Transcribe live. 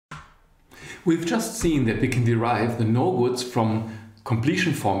We've just seen that we can derive the no-goods from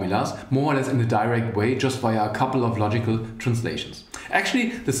completion formulas more or less in a direct way just via a couple of logical translations. Actually,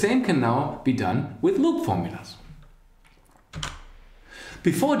 the same can now be done with loop formulas.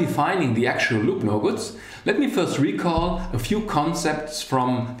 Before defining the actual loop no-goods, let me first recall a few concepts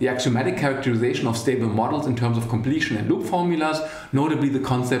from the axiomatic characterization of stable models in terms of completion and loop formulas, notably the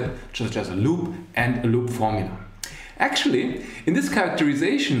concept such as a loop and a loop formula. Actually, in this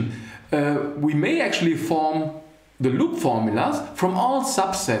characterization, we may actually form the loop formulas from all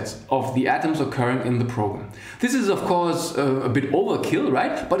subsets of the atoms occurring in the program. This is of course a bit overkill,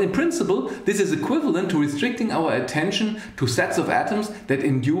 right? But in principle, this is equivalent to restricting our attention to sets of atoms that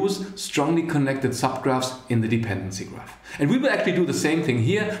induce strongly connected subgraphs in the dependency graph. And we will actually do the same thing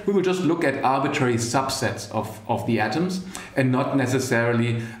here. We will just look at arbitrary subsets of the atoms and not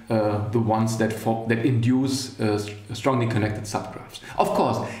necessarily the ones that induce strongly connected subgraphs. Of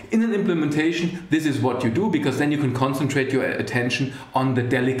course, in an implementation, this is what you do, because then you can concentrate your attention on the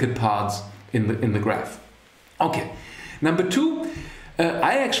delicate parts in the graph. Okay, number two,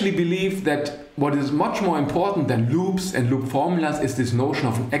 I actually believe that what is much more important than loops and loop formulas is this notion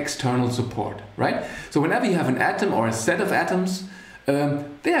of an external support, right? So whenever you have an atom or a set of atoms,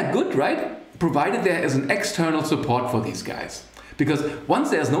 they are good, right? Provided there is an external support for these guys. Because once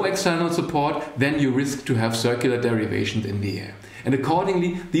there's no external support, then you risk to have circular derivations in the air. And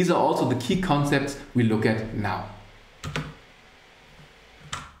accordingly, these are also the key concepts we look at now.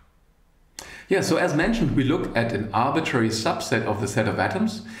 Yeah, so as mentioned, we look at an arbitrary subset of the set of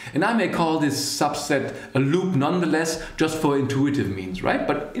atoms, and I may call this subset a loop nonetheless, just for intuitive means, right?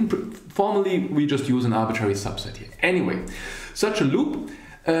 But formally, we just use an arbitrary subset here. Anyway, such a loop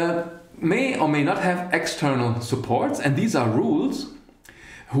may or may not have external supports, and these are rules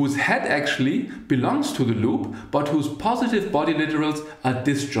whose head actually belongs to the loop, but whose positive body literals are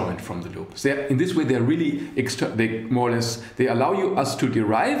disjoint from the loop. So in this way, they're really they more or less allow us to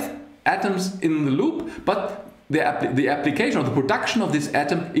derive atoms in the loop, but the application or the production of this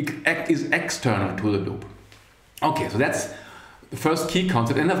atom is external to the loop. Okay, so that's the first key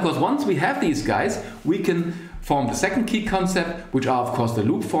concept. And of course, once we have these guys, we can form the second key concept, which are of course the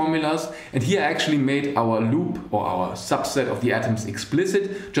loop formulas. And here I actually made our loop or our subset of the atoms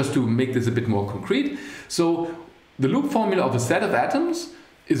explicit, just to make this a bit more concrete. So the loop formula of a set of atoms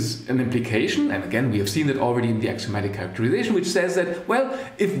is an implication, and again we have seen that already in the axiomatic characterization, which says that, well,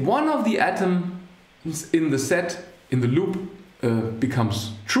 if one of the atoms in the set, in the loop,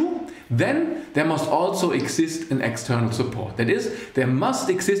 becomes true, then there must also exist an external support. That is, there must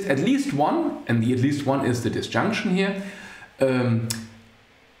exist at least one, and the at least one is the disjunction here,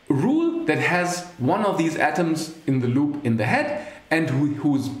 rule that has one of these atoms in the loop in the head and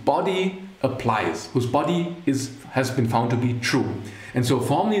whose body applies, whose body has been found to be true. And so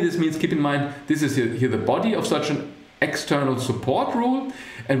formally this means, keep in mind, this is here the body of such an external support rule,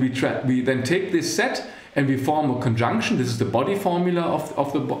 and we then take this set and we form a conjunction. This is the body formula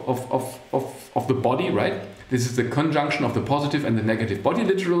of the body, right? This is the conjunction of the positive and the negative body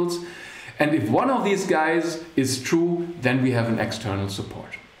literals. And if one of these guys is true, then we have an external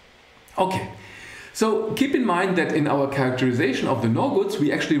support. Okay, so keep in mind that in our characterization of the no-goods,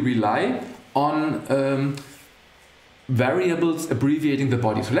 we actually rely on variables abbreviating the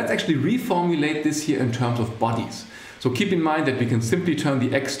body. So let's actually reformulate this here in terms of bodies. So keep in mind that we can simply turn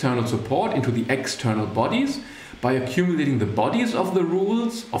the external support into the external bodies by accumulating the bodies of the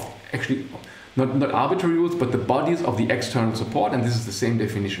rules, of actually not arbitrary rules, but the bodies of the external support, and this is the same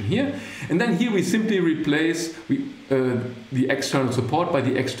definition here. And then here we simply replace the external support by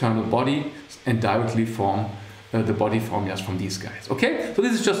the external body and directly form the body formulas from these guys. Okay, so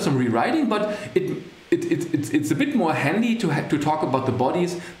this is just some rewriting, but it's a bit more handy to talk about the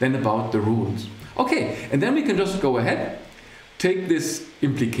bodies than about the rules. Okay, and then we can just go ahead, take this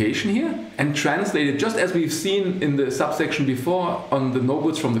implication here and translate it just as we've seen in the subsection before on the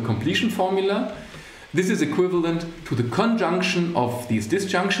no-goods from the completion formula. This is equivalent to the conjunction of these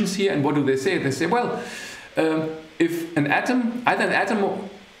disjunctions here. And what do they say? They say, well, if an atom, either an atom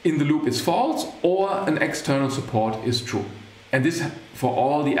in the loop is false or an external support is true. And this for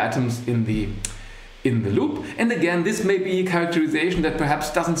all the atoms in the loop. And again, this may be a characterization that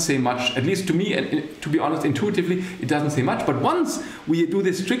perhaps doesn't say much, at least to me, and to be honest, intuitively, it doesn't say much. But once we do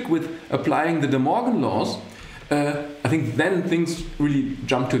this trick with applying the De Morgan laws, I think then things really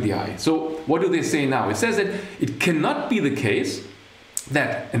jump to the eye. So what do they say now? It says that it cannot be the case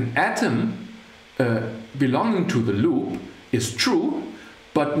that an atom belonging to the loop is true,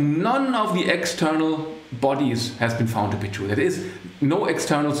 but none of the external bodies has been found to be true. That is, no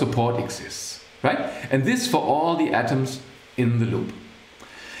external support exists. Right? And this for all the atoms in the loop.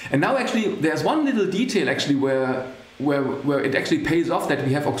 And now actually there's one little detail actually where it actually pays off that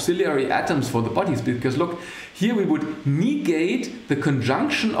we have auxiliary atoms for the bodies, because look, here we would negate the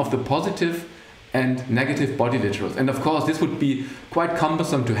conjunction of the positive and negative body literals. And of course this would be quite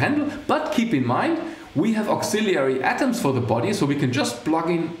cumbersome to handle, but keep in mind we have auxiliary atoms for the body, so we can just plug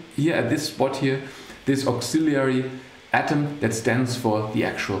in here at this spot here this auxiliary atom that stands for the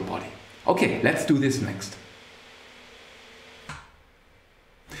actual body. Okay, let's do this next.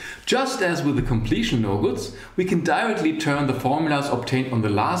 Just as with the completion nogoods, we can directly turn the formulas obtained on the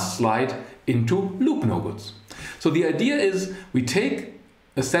last slide into loop nogoods. So the idea is we take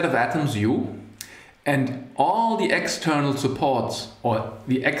a set of atoms U and all the external supports, or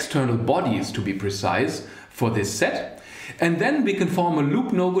the external bodies to be precise, for this set, and then we can form a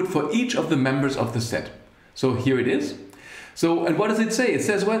loop nogood for each of the members of the set. So here it is. So, and what does it say? It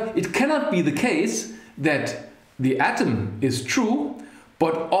says, well, it cannot be the case that the atom is true,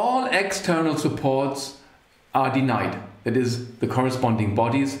 but all external supports are denied. That is, the corresponding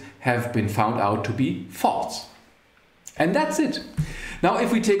bodies have been found out to be false. And that's it. Now,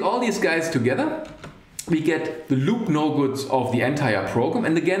 if we take all these guys together, we get the loop nogoods of the entire program.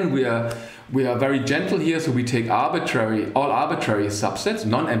 And again, we are very gentle here, so we take all arbitrary subsets,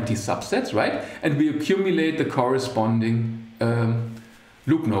 non-empty subsets, right? And we accumulate the corresponding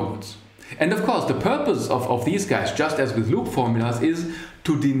loop nogoods. And of course, the purpose of these guys, just as with loop formulas, is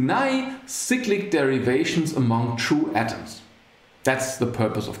to deny cyclic derivations among true atoms. That's the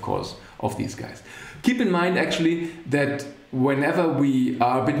purpose, of course, of these guys. Keep in mind, actually, that whenever we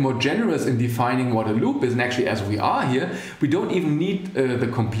are a bit more generous in defining what a loop is, and actually as we are here, we don't even need the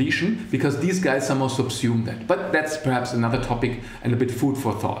completion, because these guys somehow subsume that. But that's perhaps another topic and a bit food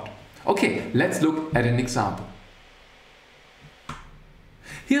for thought. Okay, let's look at an example.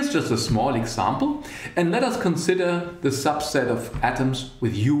 Here's just a small example, and let us consider the subset of atoms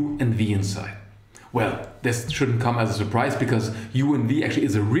with U and V inside. Well, this shouldn't come as a surprise, because U and V actually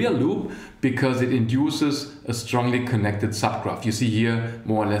is a real loop, because it induces a strongly connected subgraph. You see here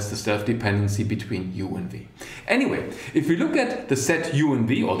more or less the self-dependency between U and V. Anyway, if we look at the set U and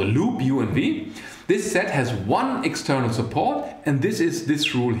V, or the loop U and V, this set has one external support, and this is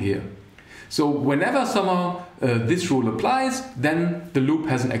this rule here. So whenever somehow this rule applies, then the loop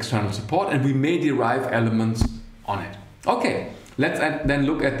has an external support, and we may derive elements on it. Okay, let's then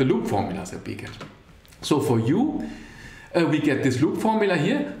look at the loop formulas that we get. So for U, we get this loop formula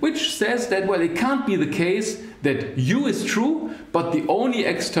here, which says that, well, it can't be the case that U is true, but the only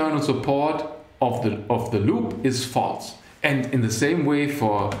external support of the loop is false. And in the same way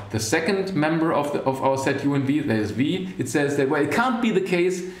for the second member of our set U and V, that is V, it says that, well, it can't be the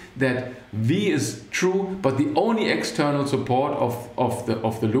case that V is true, but the only external support of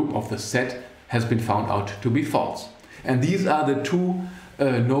the loop of the set has been found out to be false. And these are the two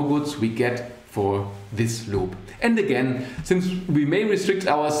nogoods we get for this loop. And again, since we may restrict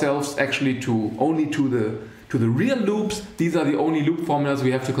ourselves actually only to the real loops, these are the only loop formulas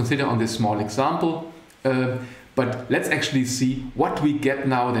we have to consider on this small example. But let's actually see what we get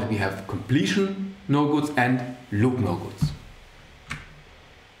now that we have completion nogoods and loop nogoods.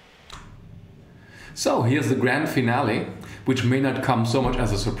 So here's the grand finale, which may not come so much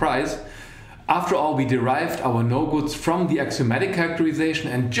as a surprise. After all, we derived our nogoods from the axiomatic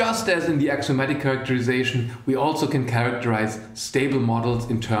characterization, and just as in the axiomatic characterization, we also can characterize stable models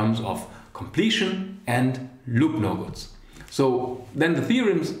in terms of completion and loop nogoods. So then the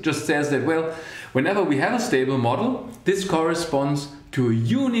theorem just says that, well, whenever we have a stable model, this corresponds to a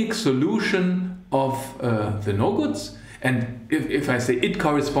unique solution of the nogoods. And if I say it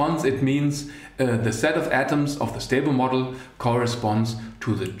corresponds, it means the set of atoms of the stable model corresponds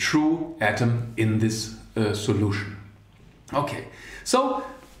to the true atom in this solution. Okay, so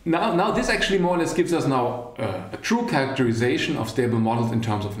now this actually more or less gives us now a true characterization of stable models in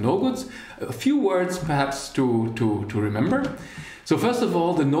terms of nogoods. A few words perhaps to remember. So first of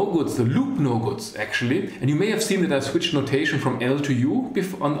all, the nogoods, the loop nogoods actually, and you may have seen that I switched notation from L to U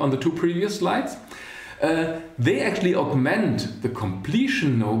on the two previous slides. They actually augment the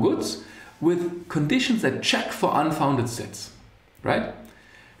completion nogoods with conditions that check for unfounded sets, right?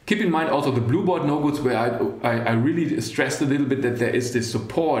 Keep in mind also the blueboard nogoods, where I really stressed a little bit that there is this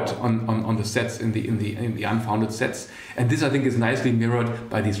support on the sets in the unfounded sets, and this I think is nicely mirrored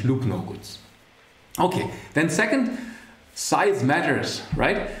by these loop nogoods. Okay, then second, size matters,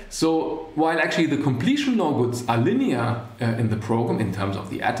 right? So while actually the completion nogoods are linear in the program in terms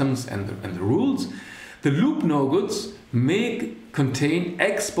of the atoms and the rules, the loop nogoods may contain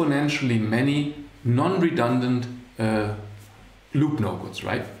exponentially many non-redundant loop nogoods,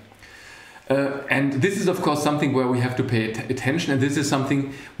 right? And this is of course something where we have to pay attention, and this is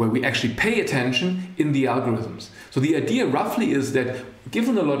something where we actually pay attention in the algorithms. So the idea roughly is that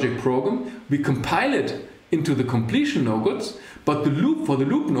given a logic program, we compile it into the completion nogoods, but for the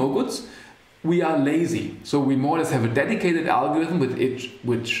loop nogoods, we are lazy. So we more or less have a dedicated algorithm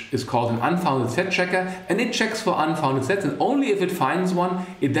which is called an unfounded set checker, and it checks for unfounded sets, and only if it finds one,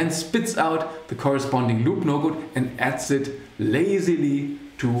 it then spits out the corresponding loop nogood and adds it lazily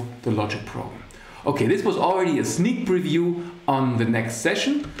to the logic program. Okay, this was already a sneak preview on the next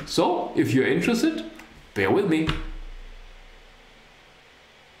session, so if you're interested, bear with me.